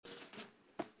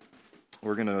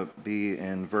We're going to be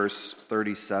in verse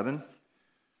 37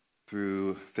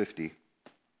 through 50.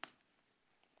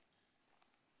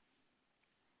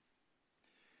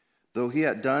 Though he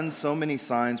had done so many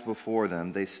signs before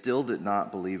them, they still did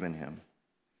not believe in him,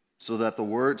 so that the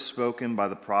words spoken by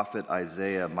the prophet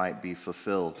Isaiah might be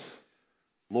fulfilled.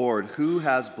 Lord, who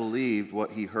has believed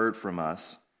what he heard from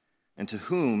us, and to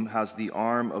whom has the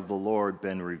arm of the Lord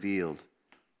been revealed?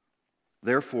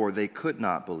 Therefore they could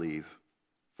not believe.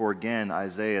 For again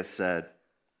Isaiah said,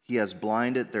 He has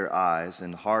blinded their eyes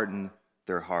and hardened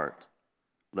their heart,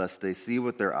 lest they see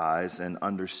with their eyes and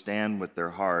understand with their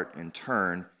heart and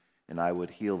turn, and I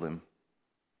would heal them.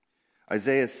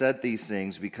 Isaiah said these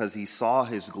things because he saw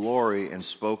his glory and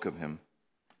spoke of him.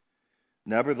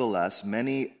 Nevertheless,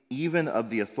 many even of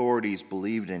the authorities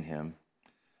believed in him,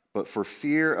 but for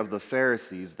fear of the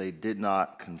Pharisees they did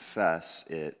not confess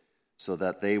it, so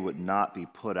that they would not be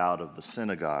put out of the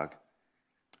synagogue.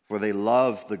 For they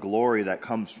love the glory that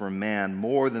comes from man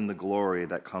more than the glory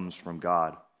that comes from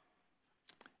God.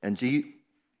 And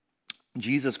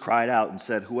Jesus cried out and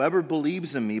said, Whoever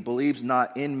believes in me believes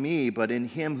not in me, but in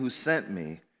him who sent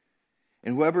me.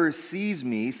 And whoever sees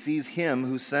me sees him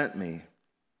who sent me.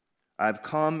 I have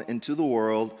come into the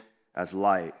world as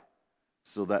light,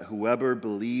 so that whoever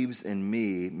believes in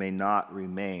me may not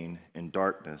remain in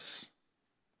darkness.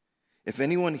 If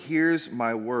anyone hears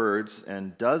my words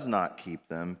and does not keep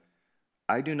them,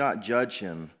 I do not judge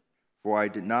him, for I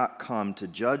did not come to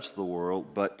judge the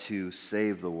world, but to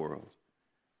save the world.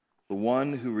 The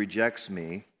one who rejects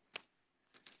me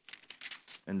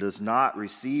and does not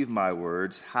receive my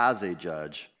words has a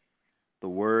judge. The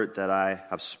word that I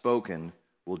have spoken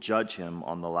will judge him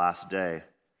on the last day.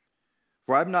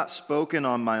 For I have not spoken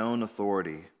on my own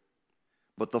authority,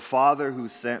 but the Father who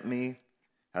sent me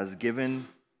has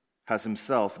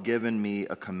himself given me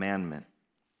a commandment,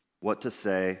 what to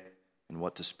say and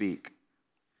what to speak.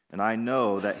 And I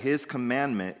know that his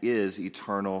commandment is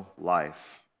eternal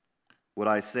life. What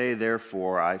I say,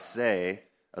 therefore, I say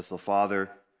as the Father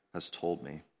has told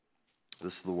me.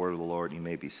 This is the word of the Lord. You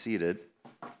may be seated.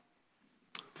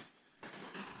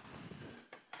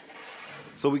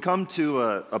 So we come to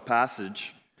a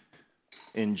passage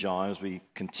in John as we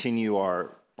continue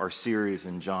our series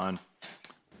in John.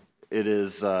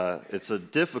 It's a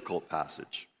difficult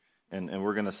passage, and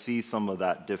we're going to see some of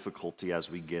that difficulty as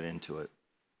we get into it.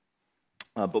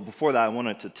 But before that, I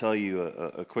wanted to tell you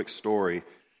a quick story.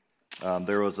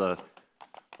 There was a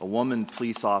woman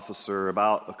police officer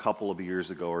about a couple of years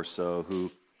ago or so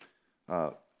who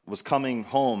was coming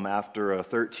home after a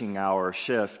 13-hour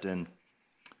shift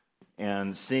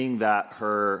and seeing that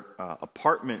her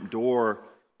apartment door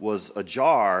was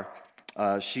ajar,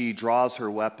 she draws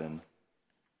her weapon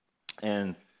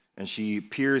and she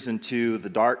peers into the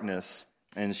darkness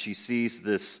and she sees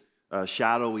this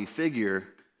shadowy figure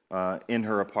in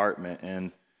her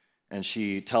apartment and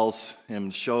she tells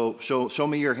him, show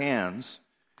me your hands.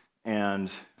 And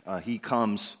he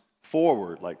comes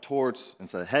forward, like towards, and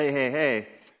says, hey.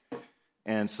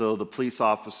 And so the police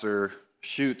officer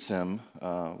shoots him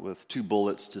with 2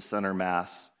 bullets to center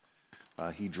mass.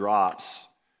 He drops,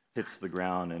 hits the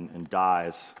ground, and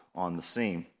dies on the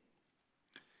scene.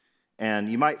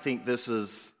 And you might think this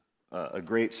is a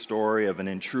great story of an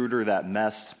intruder that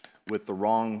messed with the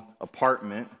wrong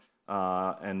apartment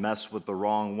and messed with the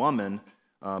wrong woman,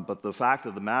 but the fact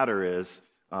of the matter is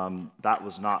that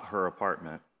was not her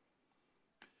apartment.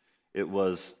 It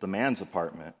was the man's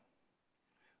apartment.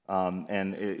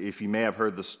 And if you may have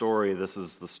heard the story, this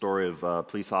is the story of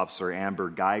police officer Amber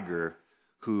Geiger,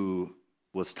 who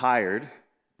was tired,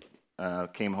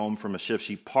 came home from a shift.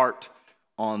 She parked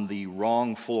on the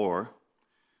wrong floor.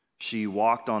 She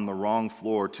walked on the wrong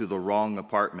floor to the wrong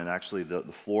apartment, actually the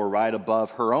floor right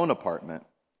above her own apartment.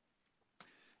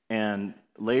 And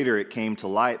later it came to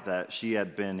light that she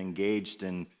had been engaged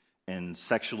in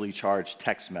sexually charged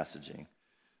text messaging.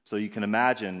 So you can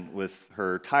imagine with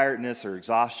her tiredness, her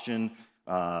exhaustion,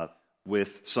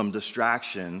 with some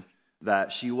distraction,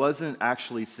 that she wasn't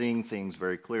actually seeing things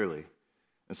very clearly.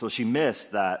 And so she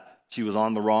missed that she was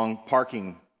on the wrong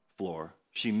parking floor.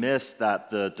 She missed that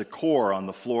the decor on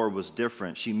the floor was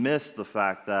different. She missed the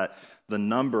fact that the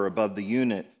number above the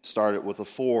unit started with a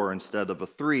 4 instead of a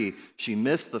 3. She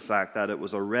missed the fact that it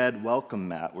was a red welcome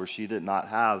mat where she did not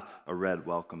have a red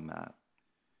welcome mat.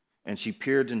 And she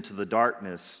peered into the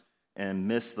darkness and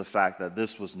missed the fact that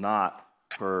this was not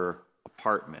her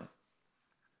apartment.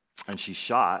 And she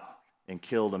shot and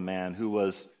killed a man who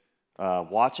was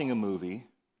watching a movie,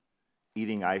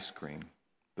 eating ice cream,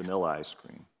 vanilla ice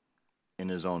cream, in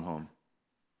his own home.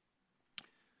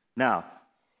 Now,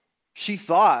 she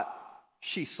thought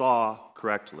she saw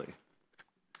correctly.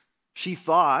 She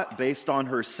thought, based on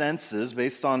her senses,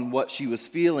 based on what she was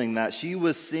feeling, that she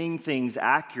was seeing things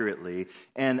accurately.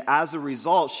 And as a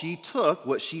result, she took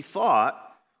what she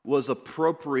thought was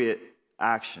appropriate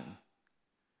action.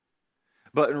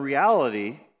 But in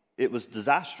reality, it was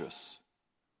disastrous.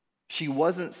 She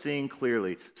wasn't seeing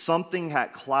clearly. Something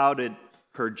had clouded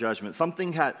her judgment.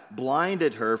 Something had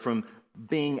blinded her from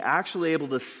being actually able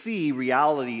to see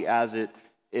reality as it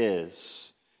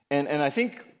is. And I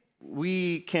think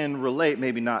we can relate,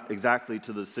 maybe not exactly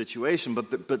to the situation,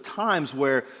 but times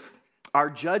where our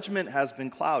judgment has been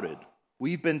clouded.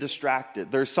 We've been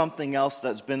distracted. There's something else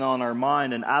that's been on our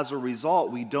mind, and as a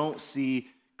result, we don't see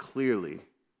clearly.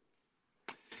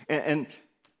 And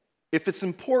if it's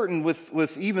important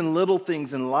with even little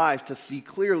things in life to see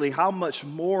clearly, how much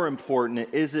more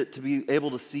important is it to be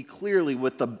able to see clearly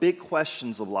with the big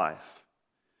questions of life?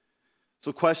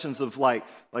 So questions of like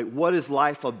what is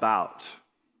life about?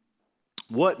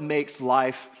 What makes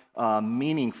life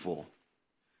meaningful?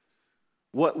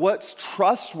 What's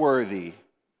trustworthy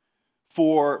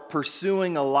for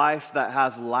pursuing a life that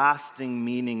has lasting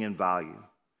meaning and value?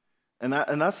 And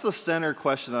that's the center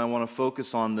question that I want to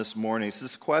focus on this morning. It's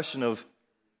this question of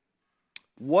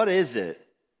what is it,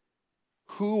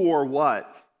 who or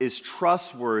what is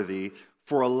trustworthy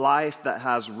for a life that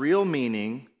has real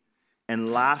meaning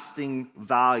and lasting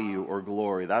value or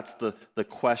glory? That's the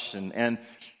question. And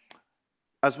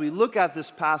as we look at this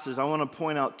passage, I want to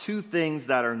point out two things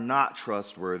that are not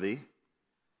trustworthy,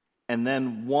 and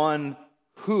then one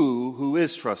who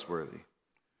is trustworthy.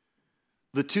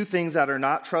 The two things that are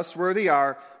not trustworthy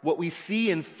are what we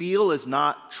see and feel is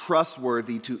not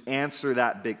trustworthy to answer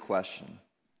that big question.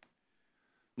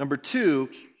 Number two,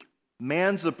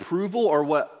 man's approval or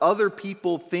what other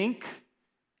people think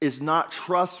is not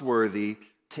trustworthy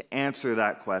to answer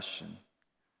that question.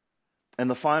 And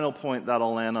the final point that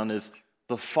I'll land on is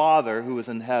the Father who is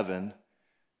in heaven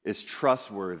is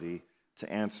trustworthy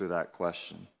to answer that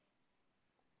question.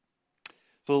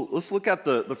 So let's look at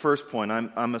the first point.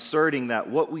 I'm asserting that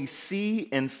what we see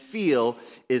and feel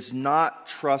is not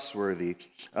trustworthy.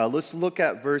 Let's look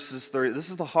at verses 30. This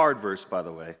is the hard verse, by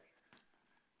the way.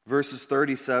 Verses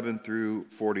 37 through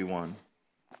 41.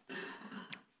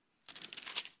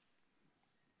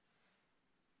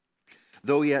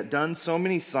 Though he had done so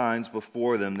many signs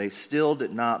before them, they still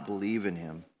did not believe in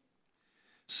him,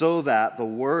 so that the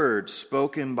word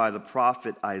spoken by the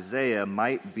prophet Isaiah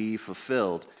might be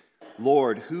fulfilled.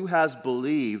 Lord, who has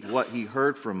believed what he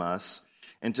heard from us,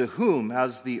 and to whom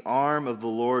has the arm of the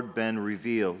Lord been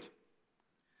revealed?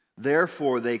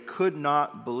 Therefore they could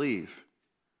not believe.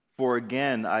 For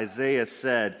again Isaiah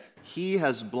said, he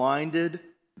has blinded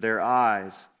their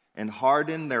eyes and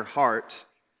hardened their heart,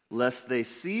 lest they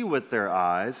see with their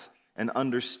eyes and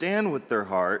understand with their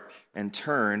heart and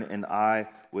turn, and I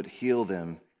would heal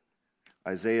them.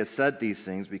 Isaiah said these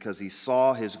things because he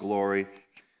saw his glory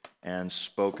and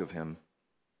spoke of him.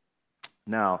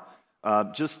 Now,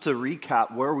 just to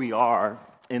recap where we are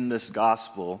in this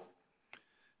gospel,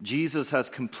 Jesus has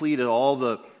completed all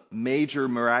the major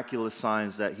miraculous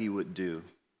signs that he would do.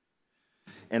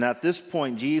 And at this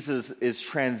point, Jesus is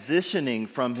transitioning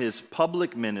from his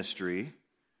public ministry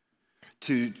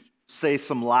to say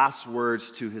some last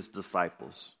words to his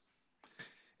disciples.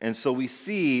 And so we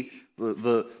see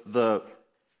the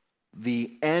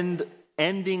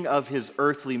ending of his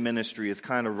earthly ministry is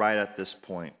kind of right at this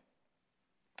point.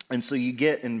 And so you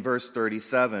get in verse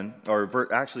 37, or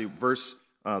verse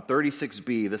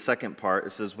 36b, the second part,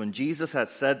 it says, when Jesus had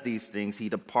said these things, he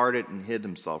departed and hid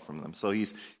himself from them. So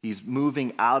he's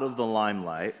moving out of the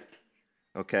limelight,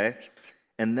 okay?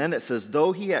 And then it says,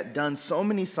 though he had done so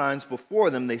many signs before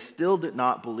them, they still did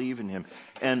not believe in him.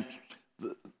 And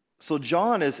so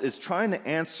John is trying to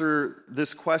answer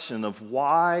this question of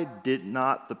why didn't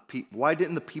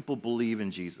the people believe in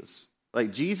Jesus?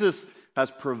 Like, Jesus has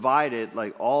provided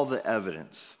like all the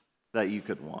evidence that you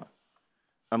could want.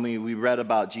 I mean, we read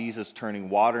about Jesus turning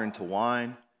water into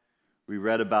wine. We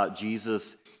read about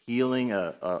Jesus healing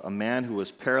a man who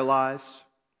was paralyzed.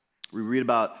 We read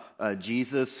about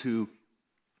Jesus who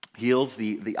heals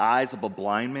the eyes of a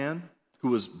blind man who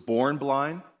was born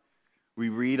blind. We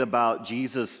read about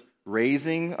Jesus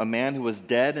raising a man who was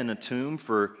dead in a tomb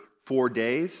for 4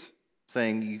 days,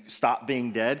 saying, you stop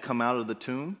being dead, come out of the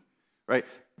tomb, right?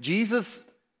 Jesus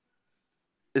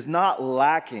is not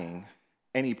lacking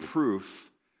any proof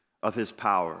of his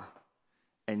power.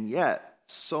 And yet,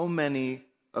 so many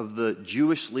of the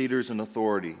Jewish leaders and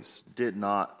authorities did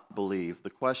not believe. The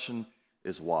question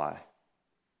is why?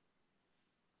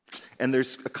 And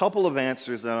there's a couple of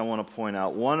answers that I want to point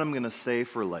out. One I'm going to save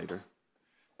for later,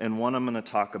 and one I'm going to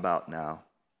talk about now.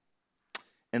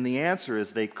 And the answer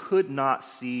is they could not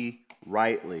see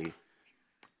rightly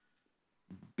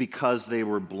because they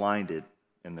were blinded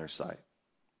in their sight.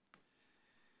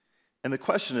 And the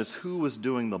question is, who was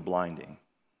doing the blinding?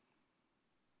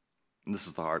 And this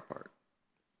is the hard part.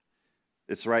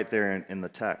 It's right there in the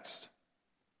text.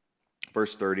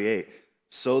 Verse 38,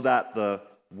 so that the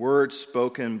word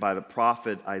spoken by the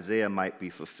prophet Isaiah might be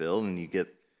fulfilled. And you get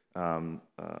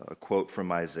a quote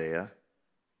from Isaiah.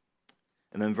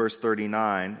 And then verse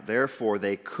 39, therefore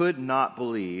they could not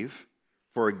believe,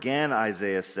 for again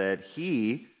Isaiah said,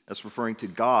 he, that's referring to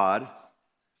God,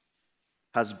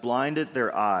 has blinded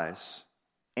their eyes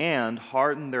and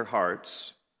hardened their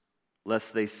hearts,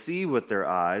 lest they see with their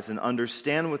eyes and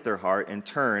understand with their heart and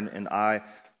turn, and I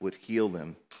would heal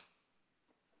them.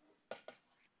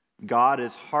 God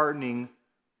is hardening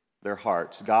their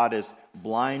hearts. God is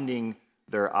blinding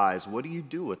their eyes. What do you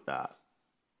do with that?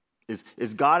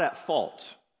 Is God at fault?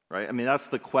 Right? I mean, that's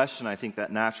the question I think that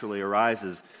naturally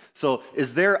arises. So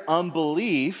is their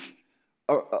unbelief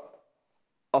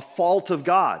a fault of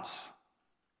God's?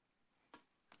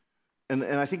 And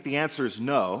I think the answer is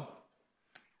no.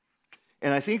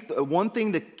 And I think one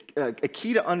thing, a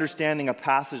key to understanding a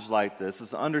passage like this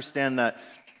is to understand that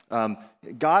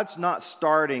God's not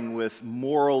starting with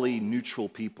morally neutral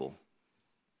people.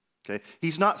 Okay?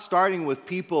 He's not starting with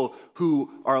people who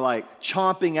are like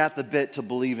chomping at the bit to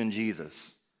believe in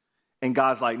Jesus. And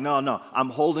God's like, no, I'm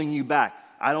holding you back.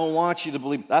 I don't want you to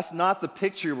believe. That's not the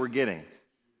picture we're getting.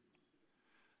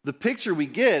 The picture we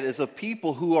get is of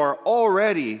people who are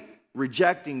already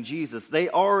rejecting Jesus. They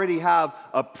already have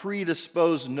a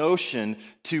predisposed notion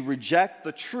to reject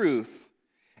the truth.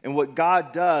 And what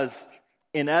God does,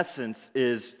 in essence,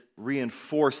 is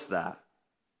reinforce that.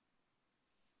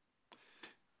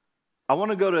 I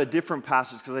want to go to a different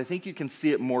passage because I think you can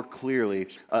see it more clearly.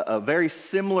 A very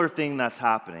similar thing that's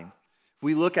happening. If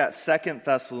we look at 2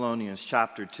 Thessalonians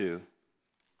chapter 2,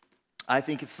 I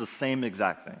think it's the same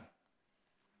exact thing.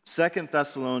 2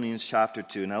 Thessalonians chapter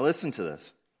 2. Now listen to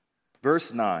this.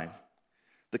 Verse 9.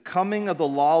 The coming of the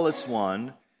lawless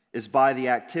one is by the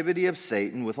activity of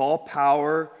Satan with all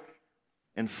power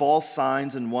and false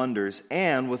signs and wonders,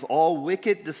 and with all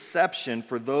wicked deception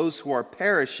for those who are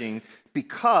perishing,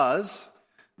 because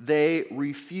they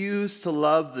refuse to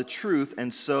love the truth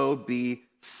and so be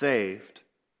saved.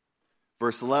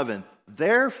 Verse 11,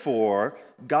 therefore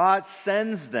God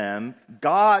sends them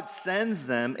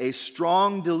a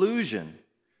strong delusion,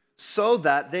 so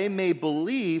that they may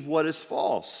believe what is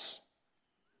false,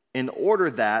 in order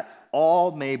that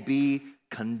all may be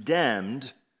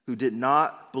condemned who did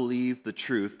not believe the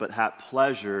truth, but had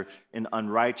pleasure in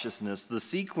unrighteousness. The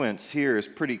sequence here is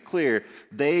pretty clear.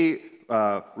 They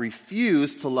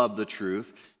refuse to love the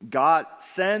truth. God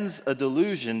sends a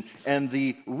delusion, and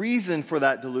the reason for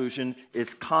that delusion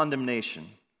is condemnation.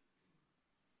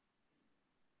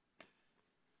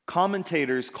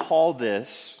 Scholars call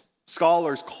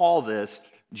this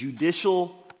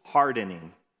judicial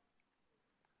hardening.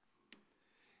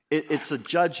 It's a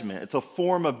judgment. It's a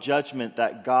form of judgment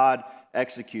that God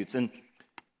executes. And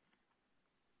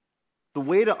the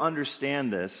way to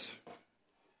understand this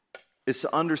is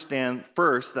to understand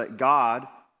first that God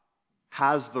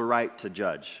has the right to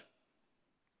judge.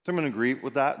 Does everyone agree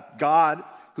with that? God,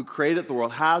 who created the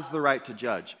world, has the right to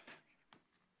judge.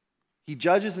 He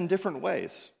judges in different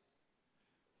ways.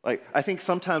 Like, I think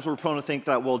sometimes we're prone to think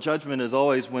that, well, judgment is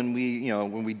always when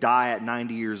we die at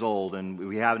 90 years old and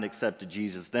we haven't accepted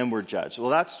Jesus, then we're judged. Well,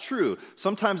 that's true.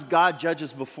 Sometimes God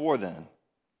judges before then.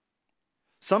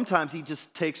 Sometimes he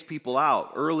just takes people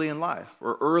out early in life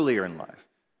or earlier in life.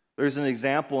 There's an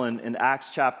example in Acts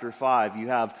chapter 5. You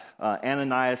have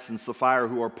Ananias and Sapphira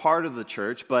who are part of the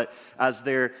church, but as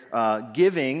they're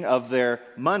giving of their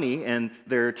money and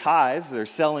their tithes, they're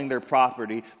selling their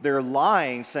property, they're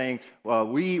lying, saying, well,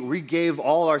 we gave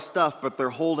all our stuff, but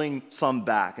they're holding some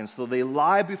back. And so they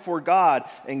lie before God,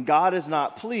 and God is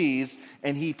not pleased,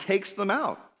 and he takes them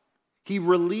out. He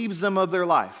relieves them of their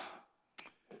life.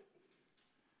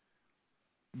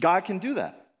 God can do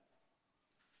that.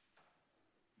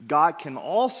 God can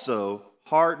also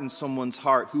harden someone's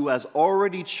heart who has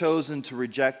already chosen to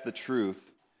reject the truth,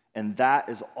 and that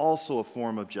is also a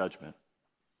form of judgment.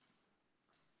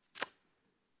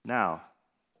 Now,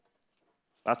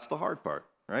 that's the hard part,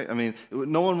 right? I mean,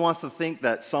 no one wants to think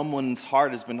that someone's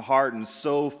heart has been hardened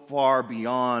so far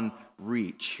beyond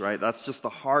reach, right? That's just a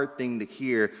hard thing to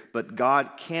hear, but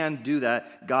God can do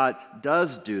that. God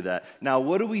does do that. Now,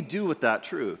 what do we do with that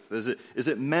truth? Is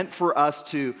it meant for us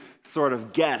to sort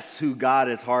of guess who God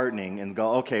is hardening and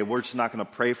go, okay, we're just not going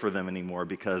to pray for them anymore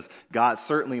because God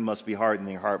certainly must be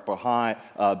hardening their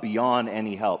heart beyond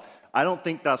any help? I don't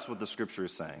think that's what the scripture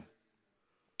is saying.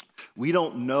 We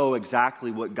don't know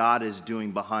exactly what God is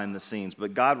doing behind the scenes,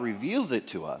 but God reveals it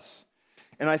to us.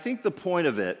 And I think the point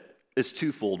of it is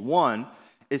twofold. One,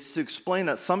 it's to explain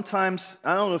that sometimes,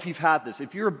 I don't know if you've had this,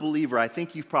 if you're a believer, I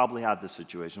think you've probably had this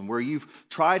situation where you've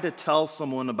tried to tell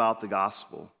someone about the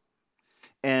gospel,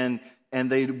 and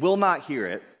they will not hear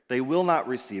it. They will not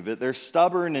receive it. They're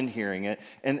stubborn in hearing it.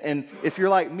 And if you're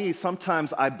like me,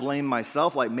 sometimes I blame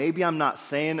myself. Like maybe I'm not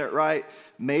saying it right.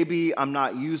 Maybe I'm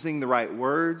not using the right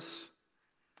words.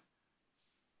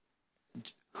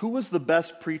 Who was the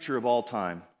best preacher of all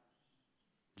time?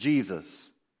 Jesus.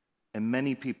 And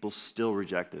many people still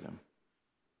rejected him.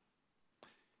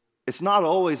 It's not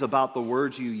always about the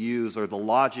words you use or the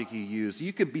logic you use.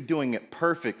 You could be doing it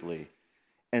perfectly,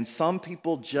 and some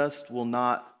people just will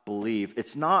not believe.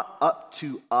 It's not up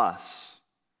to us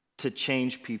to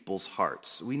change people's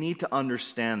hearts. We need to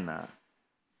understand that.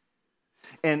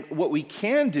 And what we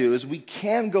can do is we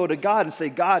can go to God and say,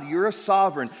 God, you're a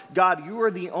sovereign. God, you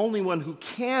are the only one who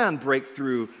can break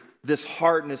through this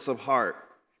hardness of heart.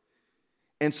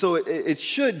 And so it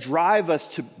should drive us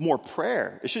to more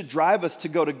prayer. It should drive us to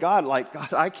go to God like,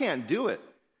 God, I can't do it.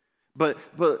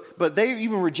 But they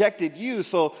even rejected you.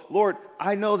 So, Lord,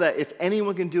 I know that if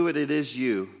anyone can do it, it is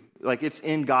you. Like it's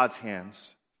in God's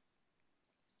hands.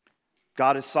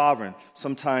 God is sovereign.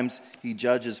 Sometimes he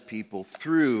judges people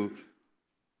through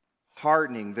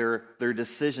hardening their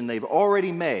decision they've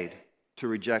already made to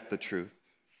reject the truth.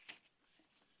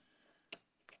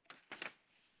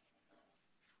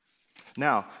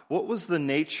 Now, what was the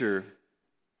nature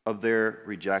of their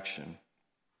rejection?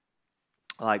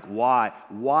 Like, why?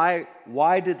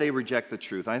 Why did they reject the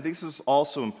truth? I think this is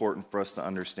also important for us to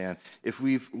understand. If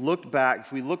we look back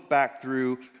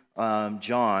through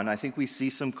John, I think we see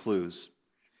some clues.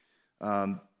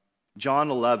 John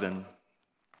 11,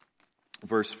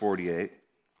 verse 48.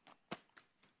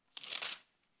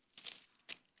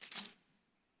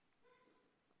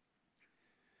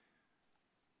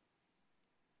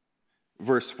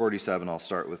 Verse 47, I'll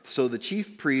start with. So the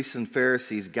chief priests and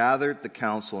Pharisees gathered the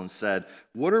council and said,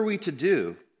 "What are we to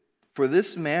do? For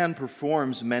this man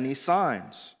performs many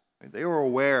signs." They were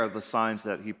aware of the signs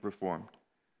that he performed.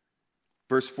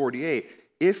 Verse 48,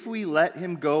 "If we let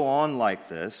him go on like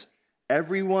this,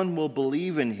 everyone will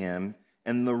believe in him,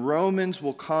 and the Romans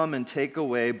will come and take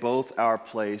away both our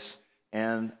place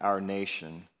and our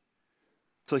nation."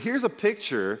 So here's a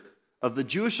picture of the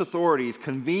Jewish authorities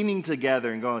convening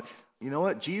together and going, you know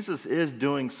what? Jesus is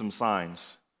doing some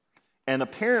signs. And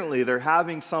apparently they're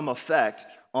having some effect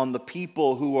on the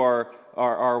people who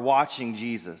are watching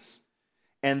Jesus.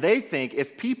 And they think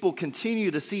if people continue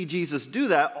to see Jesus do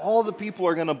that, all the people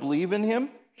are going to believe in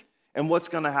him. And what's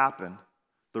going to happen?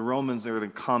 The Romans are going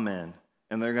to come in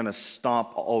and they're going to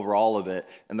stomp over all of it.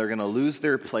 And they're going to lose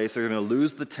their place. They're going to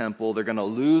lose the temple. They're going to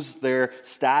lose their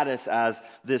status as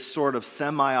this sort of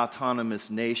semi-autonomous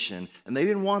nation. And they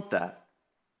didn't want that.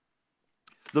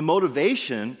 The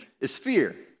motivation is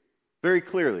fear, very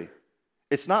clearly.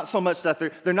 It's not so much that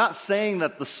they're not saying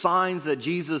that the signs that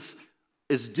Jesus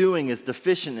is doing is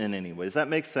deficient in any way. Does that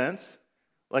make sense?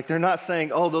 Like they're not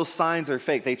saying, oh, those signs are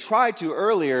fake. They tried to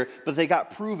earlier, but they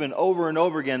got proven over and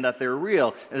over again that they're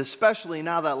real. And especially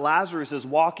now that Lazarus is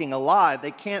walking alive,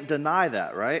 they can't deny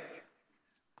that, right?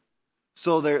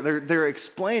 So they're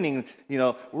explaining,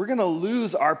 we're going to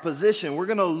lose our position. We're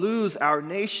going to lose our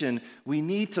nation. We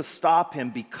need to stop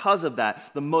him because of that.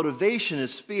 The motivation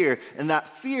is fear, and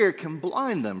that fear can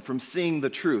blind them from seeing the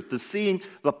truth, to seeing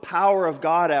the power of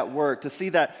God at work, to see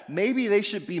that maybe they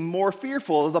should be more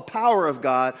fearful of the power of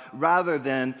God rather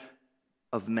than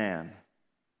of man.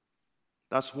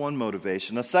 That's one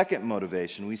motivation. A second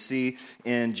motivation we see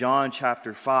in John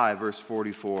chapter 5, verse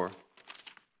 44.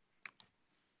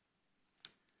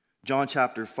 John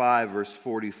chapter 5, verse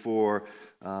 44,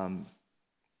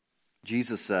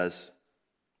 Jesus says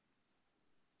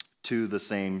to the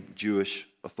same Jewish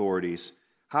authorities,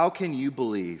 How can you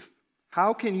believe?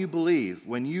 How can you believe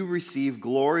when you receive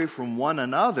glory from one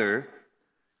another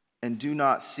and do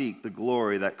not seek the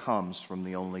glory that comes from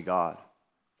the only God?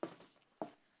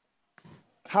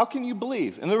 How can you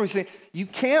believe? And then we say, you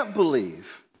can't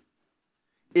believe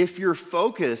if your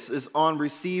focus is on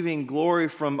receiving glory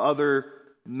from other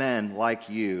men like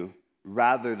you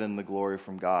rather than the glory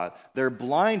from God. They're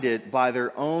blinded by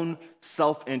their own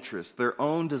self-interest, their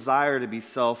own desire to be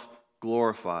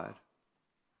self-glorified.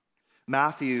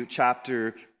 Matthew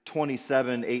chapter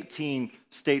 27:18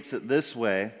 states it this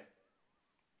way.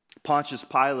 Pontius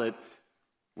Pilate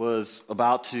was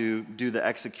about to do the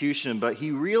execution, but he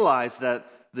realized that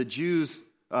the Jews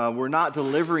were not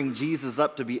delivering Jesus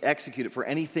up to be executed for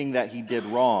anything that he did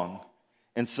wrong.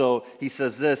 And so he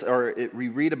says this, we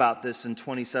read about this in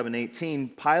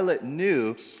 27:18. Pilate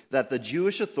knew that the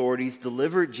Jewish authorities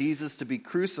delivered Jesus to be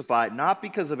crucified not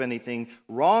because of anything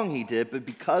wrong he did, but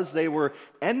because they were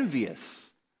envious.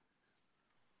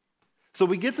 So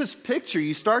we get this picture.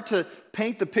 You start to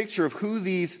paint the picture of who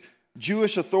these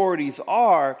Jewish authorities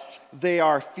are. They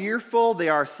are fearful, they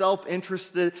are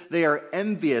self-interested, they are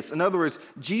envious. In other words,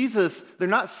 they're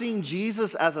not seeing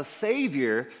Jesus as a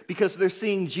savior because they're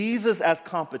seeing Jesus as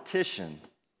competition.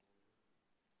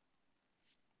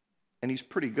 And he's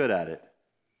pretty good at it.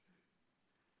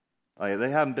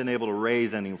 They haven't been able to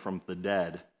raise anyone from the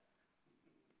dead.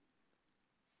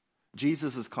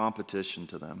 Jesus is competition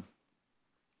to them.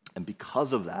 And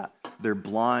because of that, they're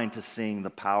blind to seeing the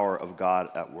power of God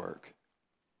at work.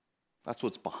 That's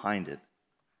what's behind it.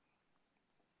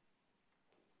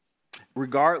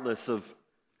 Regardless of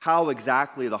how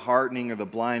exactly the hardening or the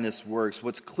blindness works,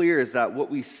 what's clear is that what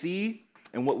we see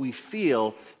and what we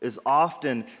feel is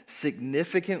often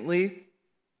significantly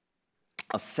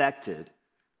affected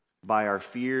by our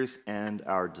fears and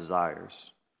our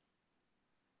desires.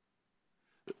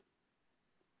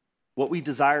 What we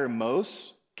desire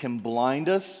most can blind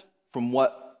us from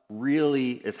what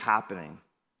really is happening.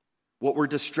 What we're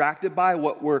distracted by,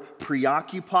 what we're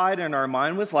preoccupied in our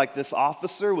mind with, like this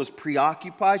officer was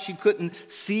preoccupied. She couldn't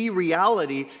see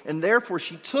reality, and therefore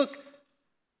she took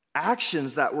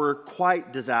actions that were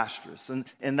quite disastrous.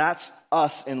 And that's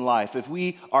us in life. If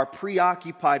we are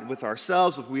preoccupied with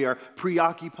ourselves, if we are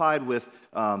preoccupied with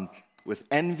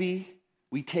envy,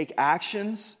 we take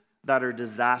actions that are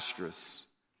disastrous.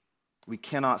 We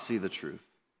cannot see the truth.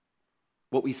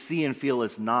 What we see and feel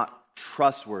is not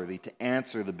trustworthy to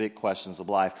answer the big questions of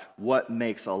life. What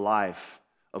makes a life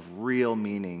of real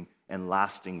meaning and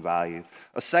lasting value?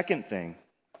 A second thing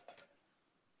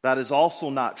that is also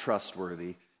not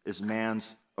trustworthy is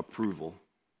man's approval.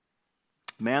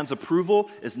 Man's approval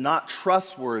is not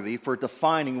trustworthy for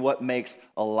defining what makes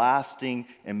a lasting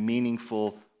and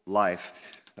meaningful life.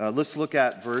 Let's look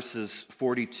at verses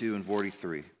 42 and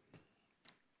 43.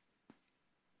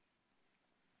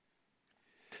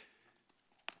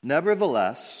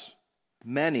 Nevertheless,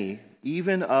 many,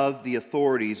 even of the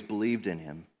authorities, believed in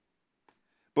him.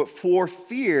 But for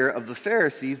fear of the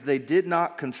Pharisees, they did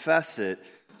not confess it,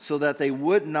 so that they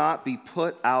would not be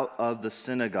put out of the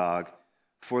synagogue,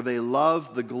 for they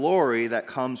loved the glory that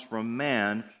comes from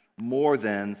man more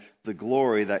than the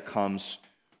glory that comes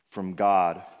from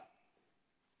God.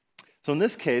 So in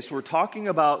this case, we're talking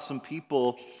about some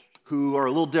people who are a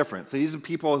little different. So these are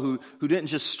people who didn't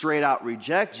just straight out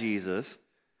reject Jesus.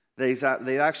 They've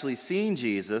actually seen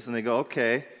Jesus, and they go,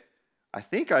 okay,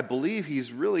 I believe he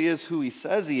really is who he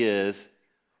says he is,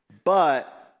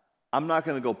 but I'm not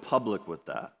going to go public with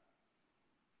that.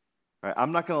 Right?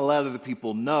 I'm not going to let other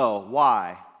people know.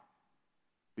 Why?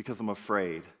 Because I'm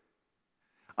afraid.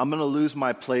 I'm going to lose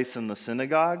my place in the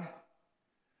synagogue.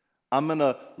 I'm going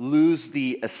to lose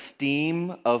the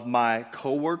esteem of my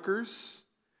coworkers,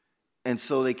 and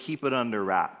so they keep it under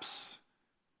wraps.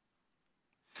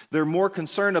 They're more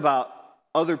concerned about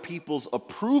other people's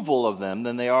approval of them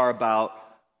than they are about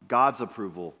God's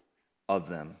approval of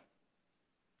them.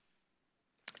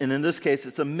 And in this case,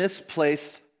 it's a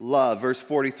misplaced love. Verse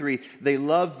 43, they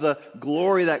love the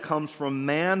glory that comes from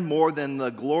man more than the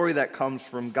glory that comes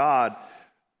from God.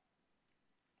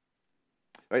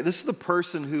 Right, this is the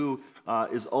person who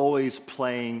is always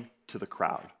playing to the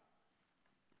crowd.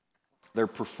 They're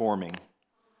performing.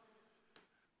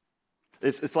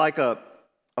 It's like a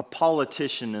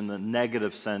politician in the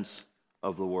negative sense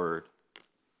of the word,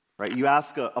 right? You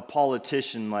ask a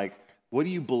politician, like, what do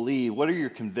you believe? What are your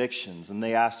convictions? And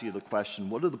they ask you the question,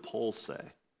 what do the polls say?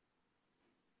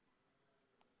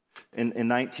 In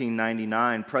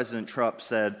 1999, President Trump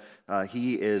said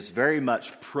he is very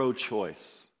much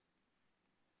pro-choice.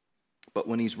 But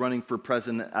when he's running for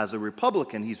president as a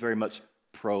Republican, he's very much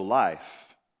pro-life.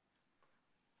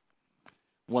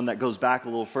 One that goes back a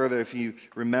little further, if you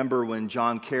remember when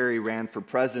John Kerry ran for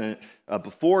president,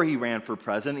 before he ran for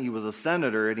president, he was a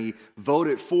senator and he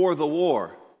voted for the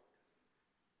war.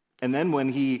 And then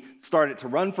when he started to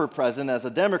run for president as a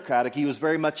Democratic, he was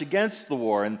very much against the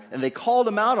war. And they called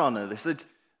him out on it.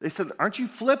 They said, aren't you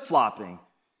flip-flopping?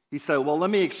 He said, well, let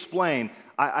me explain.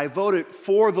 I voted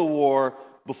for the war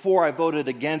before I voted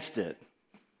against it.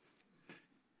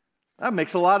 That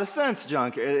makes a lot of sense,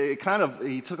 John.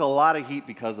 He took a lot of heat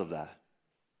because of that.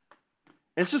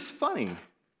 It's just funny,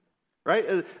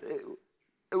 right?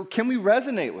 Can we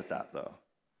resonate with that, though?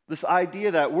 This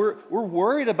idea that we're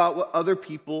worried about what other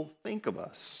people think of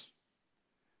us.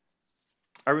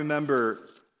 I remember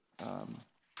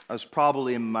I was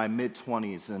probably in my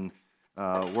mid-20s and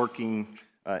working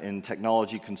in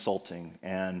technology consulting.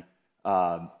 And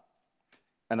I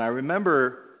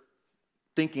remember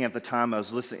thinking at the time I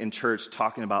was listening in church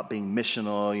talking about being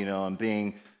missional, and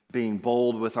being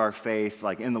bold with our faith,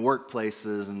 like in the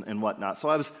workplaces and whatnot. So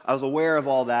I was aware of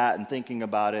all that and thinking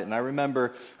about it. And I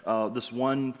remember this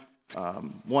one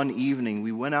evening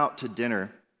we went out to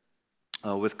dinner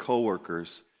with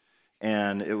coworkers,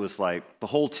 and it was like the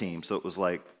whole team. So it was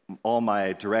like all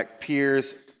my direct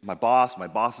peers, my boss, my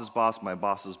boss's boss, my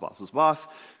boss's boss's boss,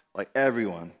 like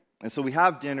everyone. And so we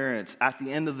have dinner, and it's at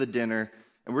the end of the dinner,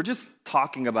 and we're just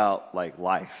talking about like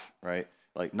life, right?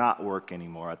 Like not work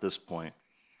anymore at this point.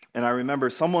 And I remember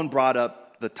someone brought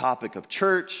up the topic of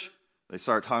church. They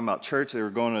started talking about church. They were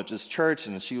going to just church,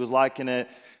 and she was liking it.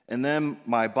 And then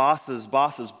my boss's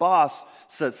boss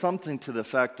said something to the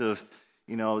effect of,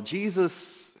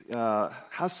 Jesus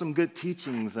has some good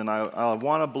teachings, and I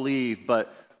want to believe,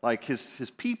 but like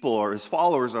his people or his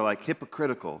followers are like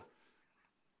hypocritical.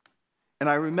 And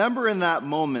I remember in that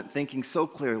moment thinking so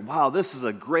clearly, wow, this is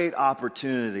a great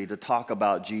opportunity to talk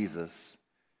about Jesus.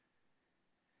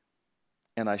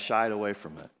 And I shied away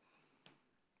from it.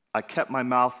 I kept my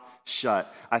mouth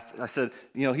shut. I said,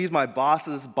 he's my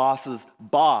boss's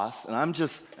boss, and I'm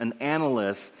just an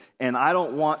analyst, and I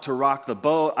don't want to rock the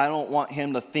boat. I don't want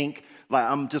him to think like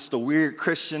I'm just a weird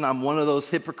Christian. I'm one of those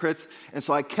hypocrites. And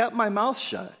so I kept my mouth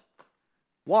shut.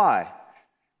 Why?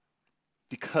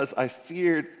 Because I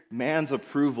feared man's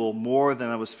approval more than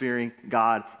I was fearing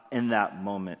God in that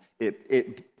moment.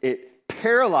 It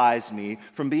paralyzed me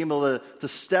from being able to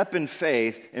step in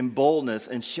faith and boldness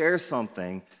and share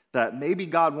something that maybe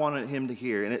God wanted him to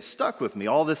hear. And it stuck with me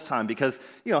all this time because,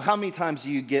 how many times do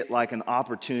you get like an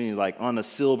opportunity like on a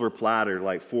silver platter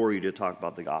like for you to talk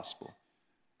about the gospel?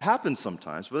 It happens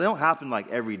sometimes, but they don't happen like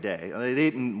every day. They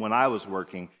didn't when I was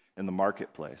working in the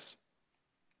marketplace.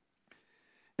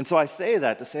 And so I say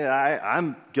that to say that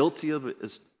I'm guilty of it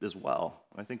as well.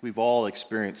 I think we've all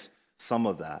experienced some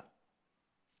of that.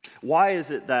 Why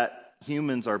is it that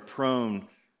humans are prone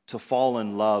to fall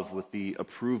in love with the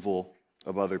approval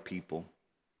of other people?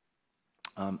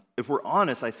 If we're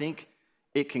honest, I think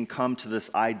it can come to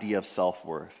this idea of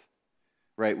self-worth,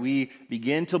 right? We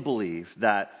begin to believe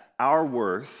that our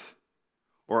worth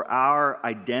or our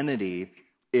identity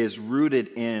is rooted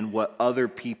in what other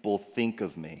people think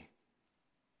of me.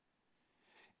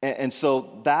 And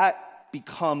so that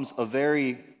becomes a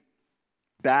very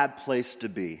bad place to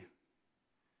be.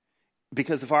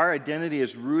 Because if our identity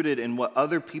is rooted in what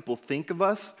other people think of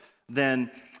us,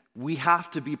 then we have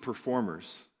to be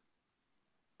performers,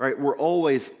 right? We're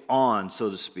always on, so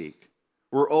to speak.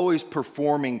 We're always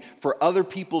performing for other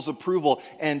people's approval.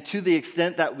 And to the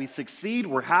extent that we succeed,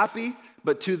 we're happy.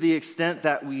 But to the extent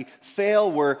that we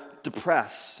fail, we're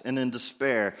depressed and in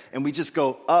despair. And we just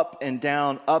go up and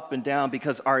down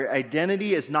because our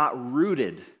identity is not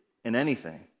rooted in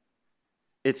anything.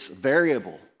 It's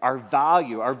variable. Our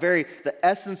value, the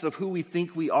essence of who we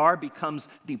think we are becomes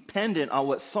dependent on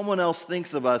what someone else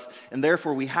thinks of us, and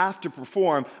therefore we have to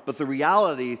perform. But the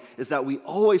reality is that we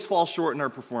always fall short in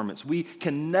our performance. We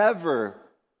can never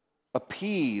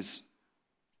appease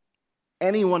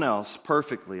anyone else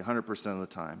perfectly 100% of the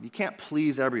time. You can't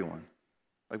please everyone.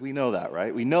 Like we know that,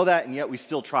 right? We know that, and yet we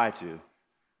still try to.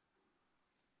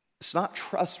 It's not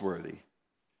trustworthy.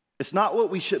 It's not what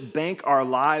we should bank our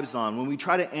lives on when we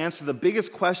try to answer the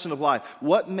biggest question of life.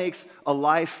 What makes a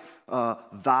life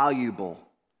valuable?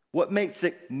 What makes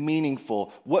it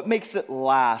meaningful? What makes it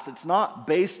last? It's not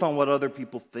based on what other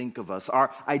people think of us.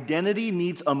 Our identity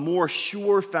needs a more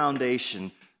sure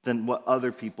foundation than what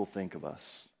other people think of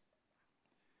us.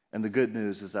 And the good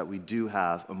news is that we do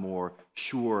have a more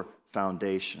sure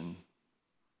foundation.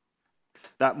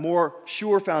 That more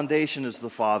sure foundation is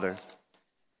the Father.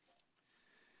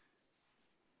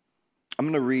 I'm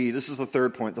going to read, this is the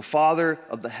third point. The Father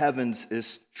of the heavens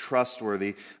is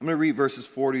trustworthy. I'm going to read verses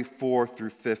 44 through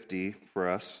 50 for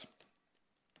us.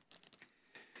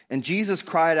 And Jesus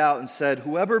cried out and said,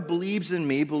 "Whoever believes in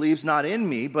me believes not in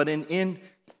me, but in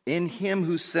him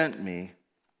who sent me.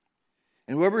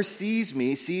 And whoever sees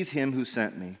me sees him who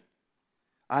sent me.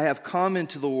 I have come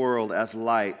into the world as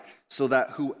light, so that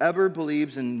whoever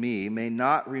believes in me may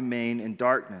not remain in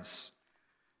darkness.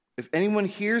 If anyone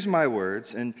hears my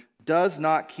words and does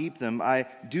not keep them, I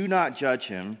do not judge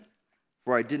him,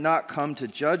 for I did not come to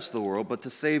judge the world, but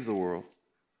to save the world.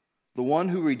 The one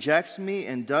who rejects me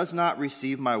and does not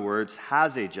receive my words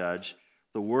has a judge.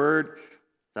 The word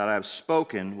that I have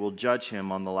spoken will judge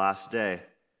him on the last day.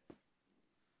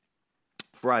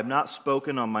 For I have not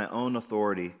spoken on my own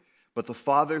authority, But the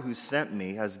Father who sent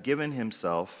me has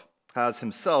himself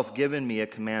given me a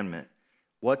commandment,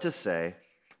 what to say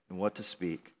and what to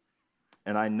speak.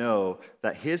 And I know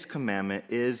that his commandment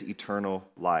is eternal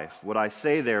life. What I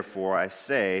say, therefore, I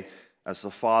say as the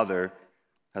Father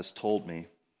has told me.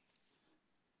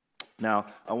 Now,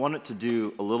 I wanted to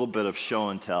do a little bit of show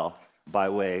and tell by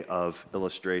way of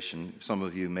illustration. Some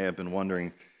of you may have been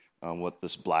wondering what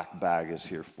this black bag is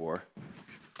here for.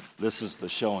 This is the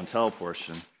show and tell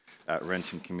portion at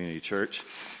Renton Community Church.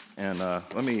 And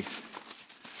let me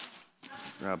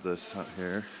grab this up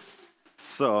here.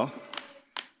 So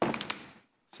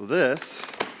this,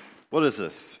 what is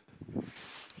this?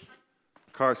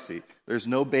 Car seat. There's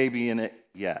no baby in it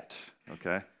yet,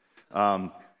 okay?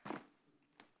 Now,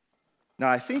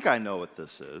 I think I know what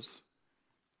this is.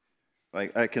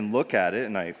 Like, I can look at it,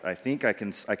 and I think I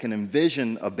can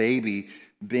envision a baby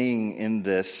being in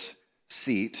this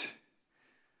seat.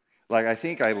 Like, I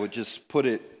think I would just put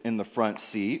it in the front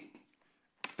seat,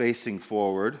 facing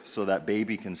forward, so that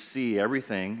baby can see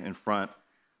everything in front.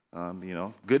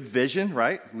 Good vision,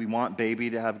 right? We want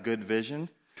baby to have good vision.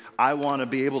 I want to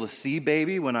be able to see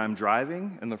baby when I'm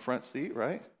driving in the front seat,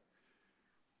 right?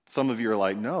 Some of you are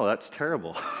like, no, that's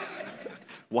terrible.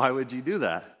 Why would you do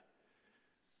that?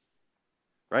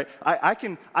 Right? I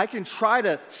can try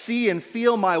to see and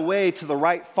feel my way to the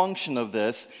right function of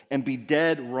this and be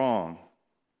dead wrong.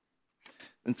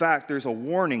 In fact, there's a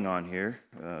warning on here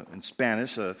in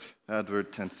Spanish,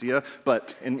 advertencia,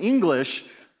 but in English,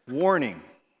 warning.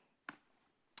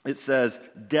 It says,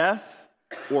 death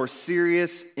or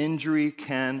serious injury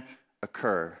can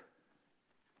occur.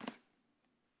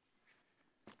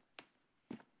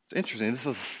 It's interesting. This is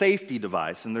a safety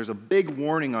device, and there's a big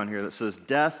warning on here that says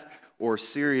death or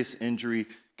serious injury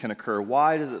can occur.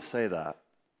 Why does it say that?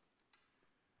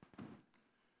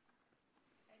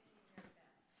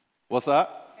 What's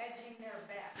that? Hedging their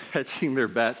bets. Hedging their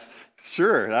bets.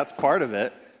 Sure, that's part of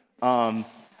it.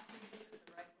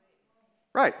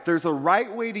 Right, there's a right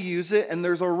way to use it and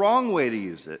there's a wrong way to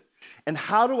use it. And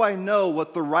how do I know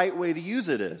what the right way to use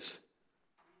it is?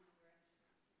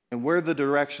 And where the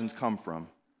directions come from?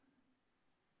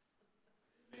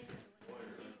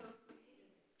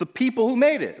 The people who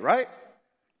made it, right?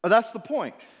 That's the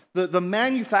point. The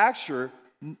manufacturer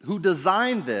who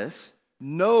designed this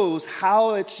knows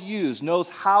how it's used, knows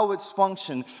how it's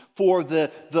functioned for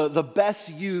the best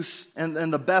use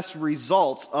and the best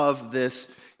results of this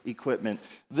equipment.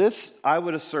 This, I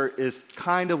would assert, is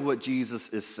kind of what Jesus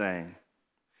is saying.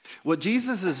 What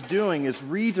Jesus is doing is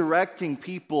redirecting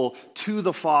people to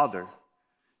the Father.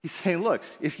 He's saying, look,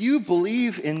 if you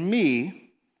believe in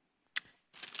me,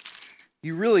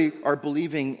 you really are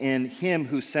believing in him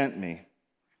who sent me.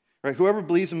 Right? Whoever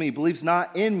believes in me believes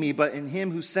not in me, but in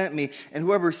him who sent me. And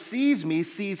whoever sees me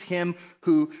sees him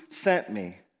who sent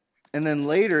me. And then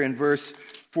later in verse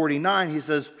 49, he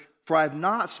says, for I have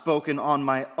not spoken on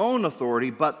my own authority,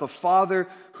 but the Father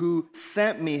who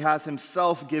sent me has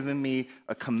himself given me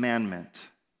a commandment,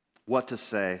 what to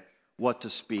say, what to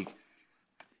speak.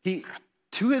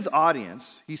 To his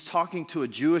audience, he's talking to a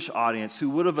Jewish audience who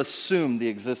would have assumed the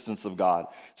existence of God.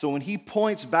 So when he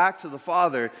points back to the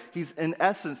Father, he's in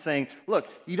essence saying, look,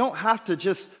 you don't have to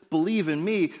just believe in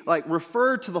me, like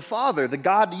refer to the Father, the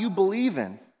God you believe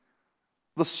in.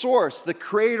 The source, the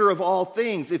creator of all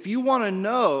things. If you want to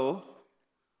know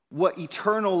what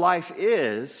eternal life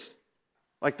is,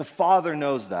 like the Father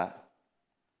knows that.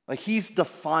 Like he's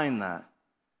defined that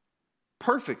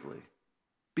perfectly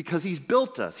because he's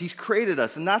built us, he's created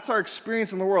us. And that's our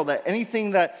experience in the world, that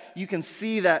anything that you can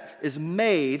see that is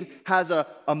made has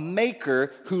a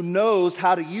maker who knows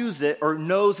how to use it or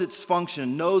knows its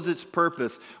function, knows its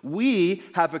purpose. We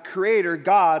have a creator,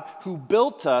 God, who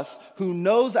built us, who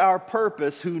knows our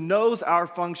purpose, who knows our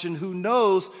function, who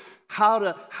knows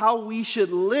how we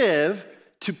should live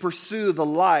to pursue the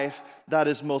life that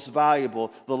is most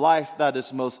valuable, the life that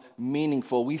is most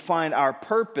meaningful. We find our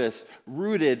purpose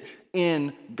rooted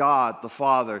in God the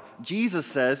Father. Jesus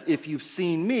says, if you've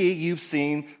seen me, you've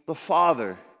seen the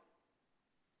Father.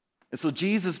 And so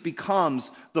Jesus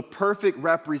becomes the perfect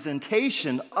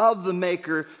representation of the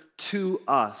Maker to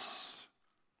us.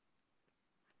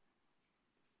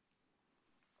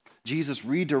 Jesus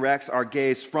redirects our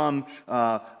gaze from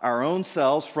our own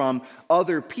selves, from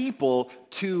other people,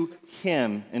 to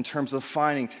him in terms of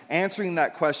answering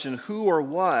that question, who or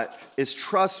what is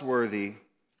trustworthy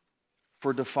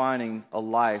for defining a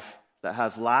life that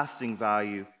has lasting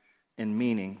value and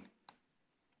meaning.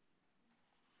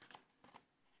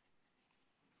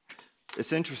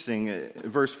 It's interesting,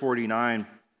 verse 49,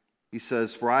 he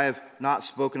says, for I have not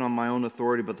spoken on my own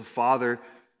authority, but the Father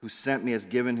who sent me has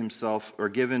given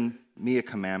me a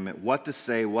commandment, what to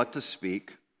say, what to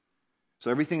speak. So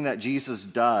everything that Jesus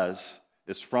does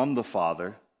is from the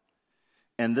Father.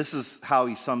 And this is how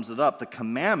he sums it up. The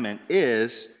commandment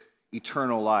is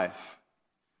eternal life.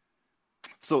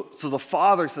 So the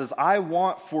Father says, I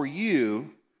want for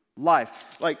you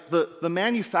life. Like the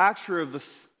manufacturer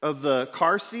of the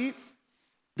car seat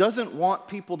doesn't want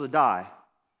people to die.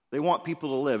 They want people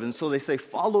to live. And so they say,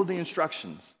 follow the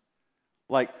instructions.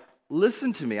 Like,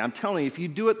 listen to me. I'm telling you, if you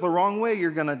do it the wrong way,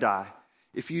 you're going to die.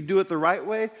 If you do it the right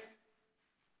way,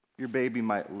 your baby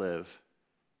might live.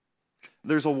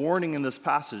 There's a warning in this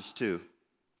passage too.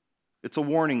 It's a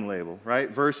warning label, right?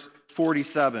 Verse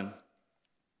 47.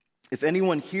 If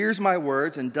anyone hears my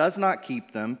words and does not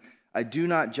keep them, I do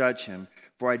not judge him.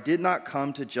 For I did not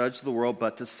come to judge the world,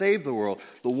 but to save the world.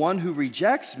 The one who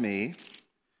rejects me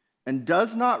and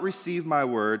does not receive my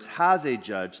words has a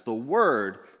judge. The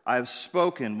word I have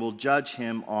spoken will judge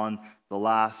him on the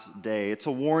last day. It's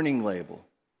a warning label.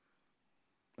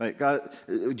 Like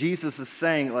Jesus is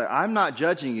saying, like, I'm not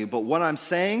judging you, but what I'm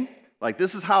saying, like,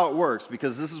 this is how it works,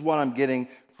 because this is what I'm getting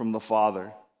from the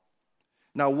Father.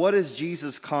 Now, what has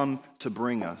Jesus come to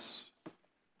bring us?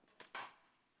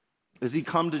 Has he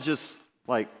come to just,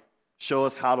 like, show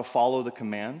us how to follow the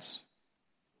commands?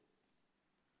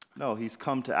 No, he's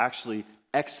come to actually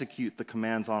execute the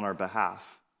commands on our behalf.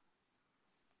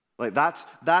 Like,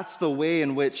 that's the way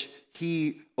in which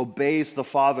he obeys the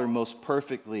Father most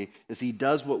perfectly, is he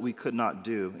does what we could not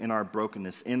do in our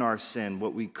brokenness, in our sin.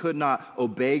 What we could not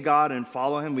obey God and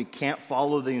follow him, we can't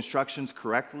follow the instructions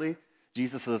correctly.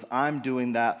 Jesus says, I'm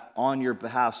doing that on your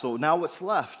behalf. So now what's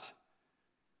left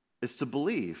is to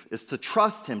believe, is to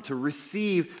trust him, to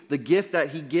receive the gift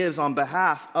that he gives on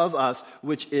behalf of us,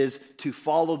 which is to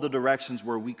follow the directions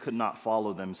where we could not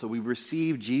follow them. So we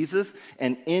receive Jesus,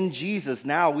 and in Jesus,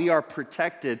 now we are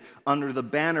protected under the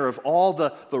banner of all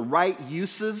the right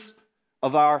uses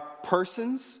of our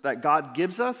persons that God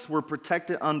gives us. We're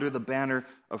protected under the banner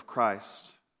of Christ.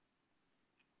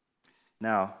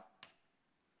 Now,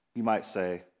 you might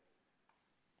say,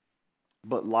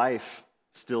 but life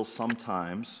still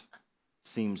sometimes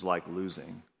seems like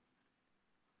losing.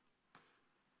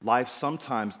 Life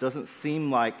sometimes doesn't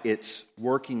seem like it's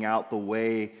working out the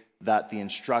way that the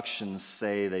instructions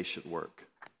say they should work.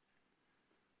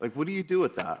 Like, what do you do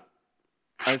with that?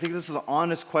 I think this is an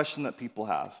honest question that people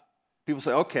have. People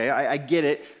say, okay, I get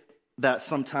it that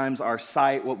sometimes our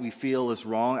sight, what we feel, is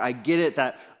wrong. I get it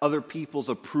that other people's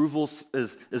approval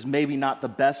is maybe not the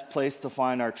best place to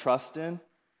find our trust in.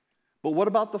 But what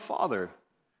about the Father?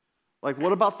 Like,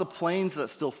 what about the planes that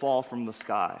still fall from the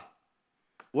sky?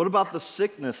 What about the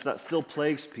sickness that still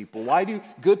plagues people? Why do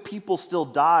good people still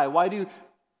die? Why do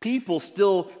people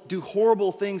still do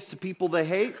horrible things to people they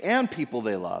hate and people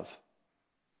they love?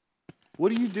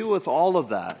 What do you do with all of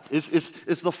that? Is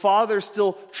the Father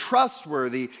still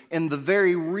trustworthy in the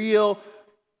very real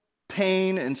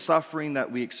pain and suffering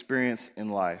that we experience in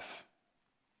life?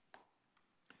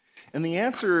 And the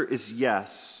answer is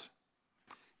yes.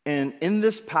 And in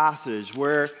this passage,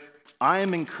 where I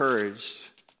am encouraged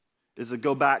is to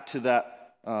go back to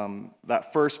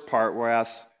that first part where I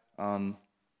asked,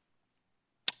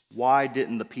 why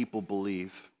didn't the people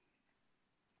believe?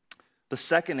 The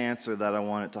second answer that I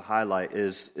wanted to highlight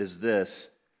is this: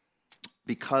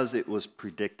 because it was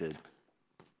predicted.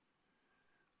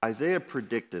 Isaiah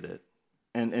predicted it.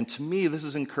 And to me, this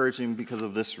is encouraging because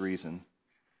of this reason.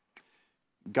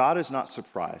 God is not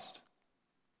surprised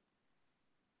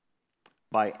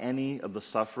by any of the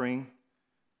suffering,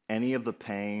 any of the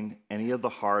pain, any of the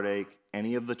heartache,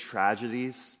 any of the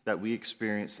tragedies that we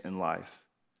experience in life.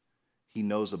 He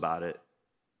knows about it.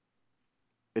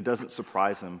 It doesn't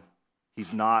surprise him.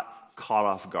 He's not caught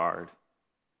off guard.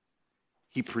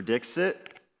 He predicts it.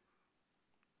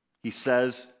 He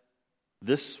says,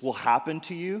 this will happen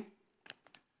to you.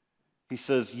 He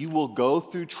says, you will go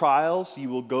through trials. You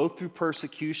will go through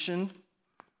persecution.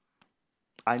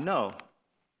 I know.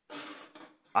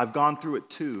 I've gone through it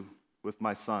too with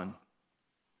my son.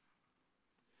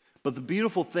 But the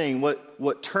beautiful thing,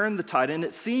 what turned the tide, and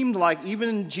it seemed like even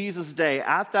in Jesus' day,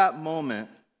 at that moment,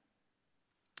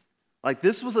 like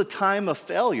this was a time of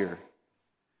failure.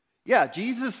 Yeah,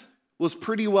 Jesus was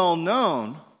pretty well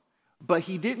known, but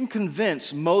he didn't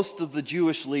convince most of the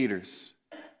Jewish leaders.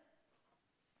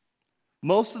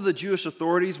 Most of the Jewish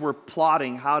authorities were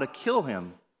plotting how to kill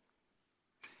him.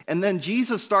 And then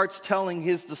Jesus starts telling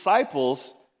his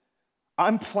disciples,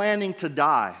 I'm planning to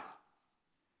die.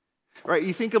 Right?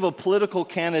 You think of a political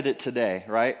candidate today,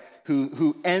 right?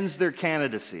 Who ends their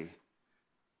candidacy.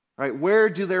 Right? Where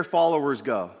do their followers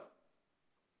go?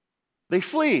 They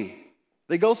flee.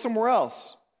 They go somewhere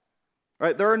else.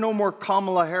 Right? There are no more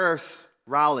Kamala Harris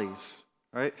rallies.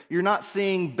 Right? You're not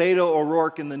seeing Beto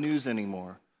O'Rourke in the news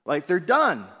anymore. Like, they're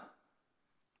done.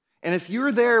 And if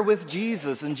you're there with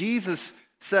Jesus and Jesus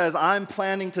says, I'm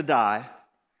planning to die,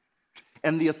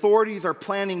 and the authorities are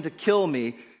planning to kill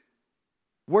me,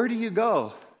 where do you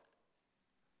go?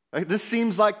 Right? This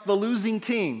seems like the losing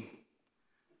team.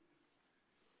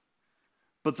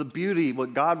 But the beauty,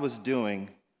 what God was doing,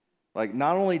 like,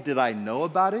 not only did I know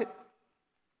about it,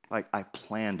 like, I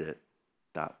planned it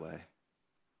that way.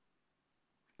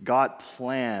 God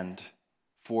planned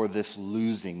for this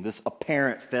losing, this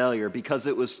apparent failure, because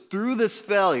it was through this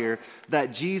failure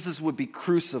that Jesus would be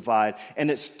crucified, and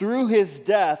it's through his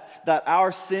death that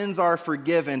our sins are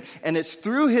forgiven, and it's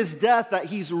through his death that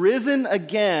he's risen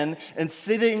again and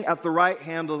sitting at the right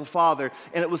hand of the Father.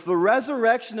 And it was the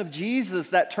resurrection of Jesus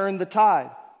that turned the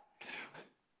tide.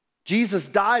 Jesus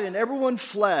died and everyone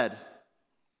fled.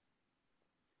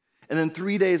 And then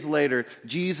 3 days later,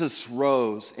 Jesus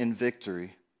rose in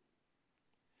victory.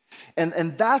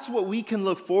 And that's what we can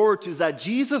look forward to, is that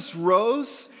Jesus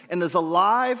rose and is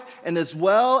alive and is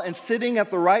well and sitting at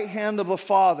the right hand of the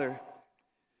Father.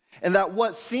 And that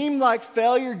what seemed like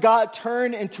failure, God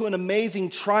turned into an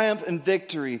amazing triumph and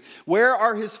victory. Where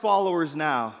are his followers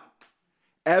now?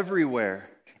 Everywhere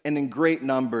and in great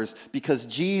numbers, because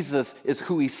Jesus is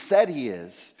who he said he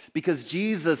is. Because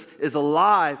Jesus is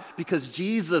alive. Because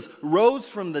Jesus rose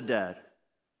from the dead.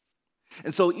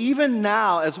 And so even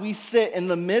now, as we sit in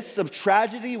the midst of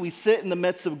tragedy, we sit in the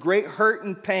midst of great hurt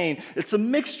and pain. It's a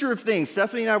mixture of things.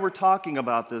 Stephanie and I were talking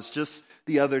about this just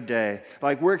the other day.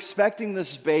 Like, we're expecting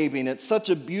this baby, and it's such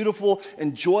a beautiful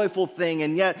and joyful thing,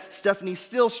 and yet Stephanie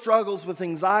still struggles with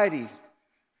anxiety.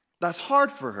 That's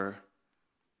hard for her.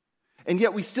 And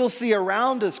yet we still see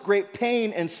around us great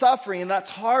pain and suffering, and that's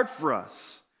hard for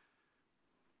us.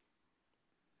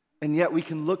 And yet we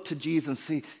can look to Jesus and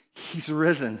see, he's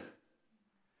risen.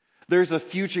 There's a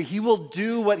future. He will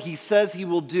do what he says he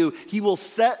will do. He will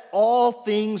set all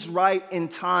things right in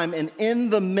time. And in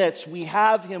the midst, we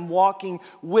have him walking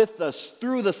with us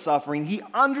through the suffering. He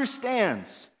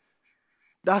understands.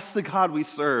 That's the God we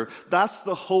serve. That's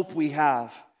the hope we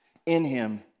have in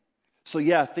him. So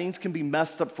yeah, things can be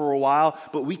messed up for a while,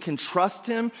 but we can trust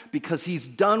him because he's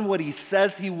done what he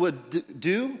says he would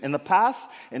do in the past,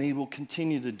 and he will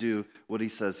continue to do what he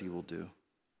says he will do.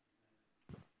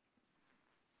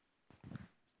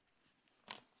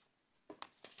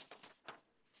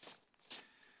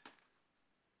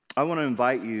 I want to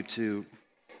invite you to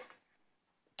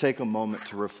take a moment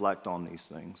to reflect on these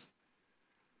things.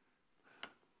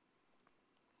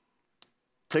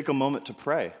 Take a moment to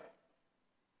pray.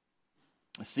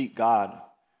 Seek God.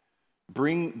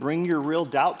 Bring your real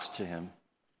doubts to him.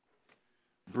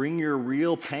 Bring your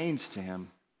real pains to him.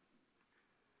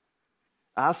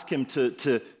 Ask him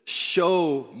to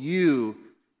show you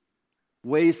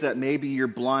ways that maybe you're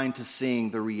blind to seeing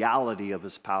the reality of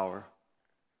his power.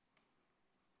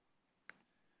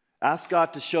 Ask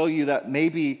God to show you that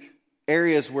maybe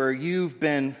areas where you've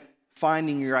been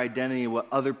finding your identity in what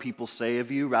other people say of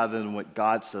you rather than what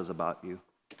God says about you.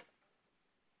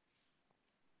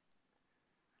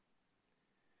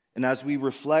 And as we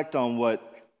reflect on what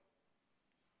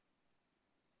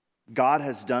God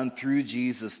has done through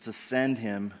Jesus to send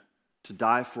him to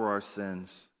die for our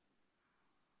sins,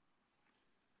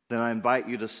 then I invite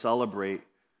you to celebrate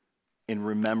in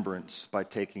remembrance by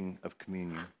taking of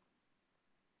communion.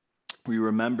 We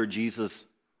remember Jesus'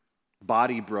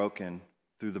 body broken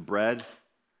through the bread.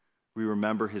 We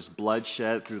remember his blood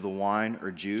shed through the wine or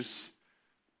juice.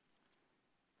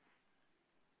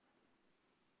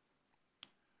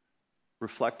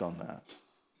 Reflect on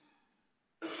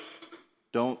that.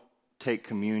 Don't take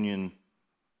communion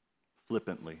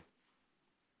flippantly.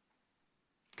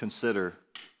 Consider,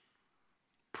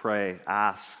 pray,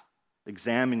 ask,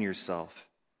 examine yourself,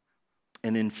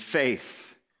 and in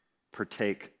faith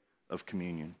partake of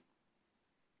communion.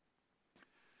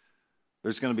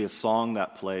 There's going to be a song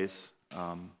that plays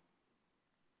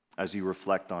as you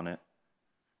reflect on it.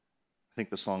 I think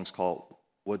the song's called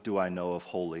 "What Do I Know of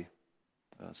Holy?"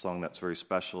 A song that's very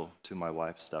special to my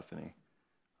wife, Stephanie.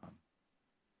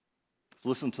 Let's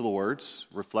listen to the words,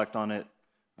 reflect on it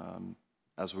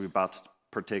as we're about to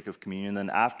partake of communion. Then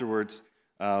afterwards,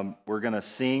 we're going to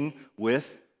sing with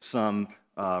some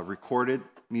recorded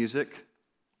music.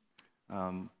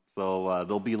 So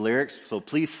there'll be lyrics. So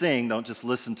please sing. Don't just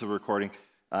listen to recording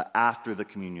after the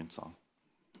communion song.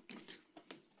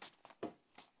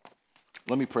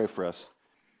 Let me pray for us.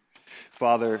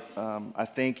 Father, I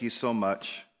thank you so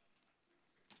much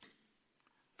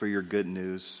for your good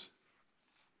news,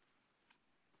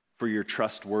 for your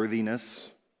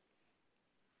trustworthiness.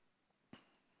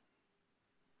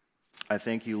 I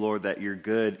thank you, Lord, that you're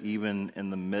good even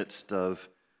in the midst of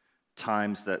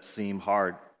times that seem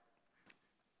hard,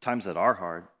 times that are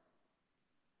hard.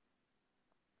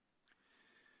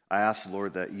 I ask,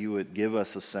 Lord, that you would give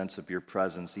us a sense of your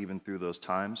presence even through those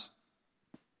times.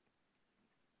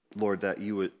 Lord, that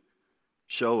you would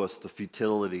show us the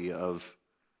futility of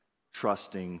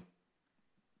trusting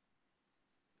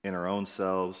in our own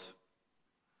selves,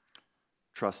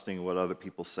 trusting what other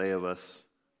people say of us,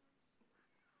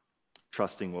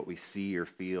 trusting what we see or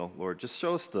feel. Lord, just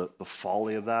show us the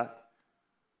folly of that.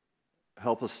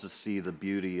 Help us to see the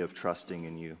beauty of trusting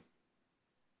in you.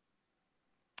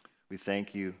 We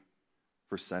thank you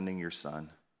for sending your Son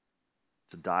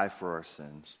to die for our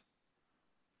sins.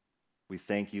 We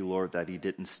thank you, Lord, that he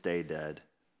didn't stay dead,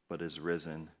 but is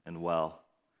risen and well.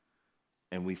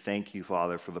 And we thank you,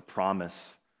 Father, for the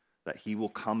promise that he will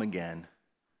come again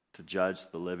to judge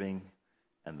the living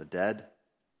and the dead,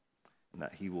 and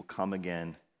that he will come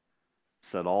again,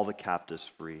 set all the captives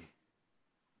free,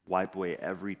 wipe away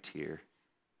every tear,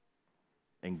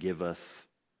 and give us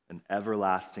an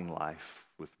everlasting life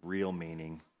with real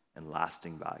meaning and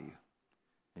lasting value.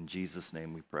 In Jesus'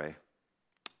 name we pray.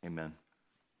 Amen.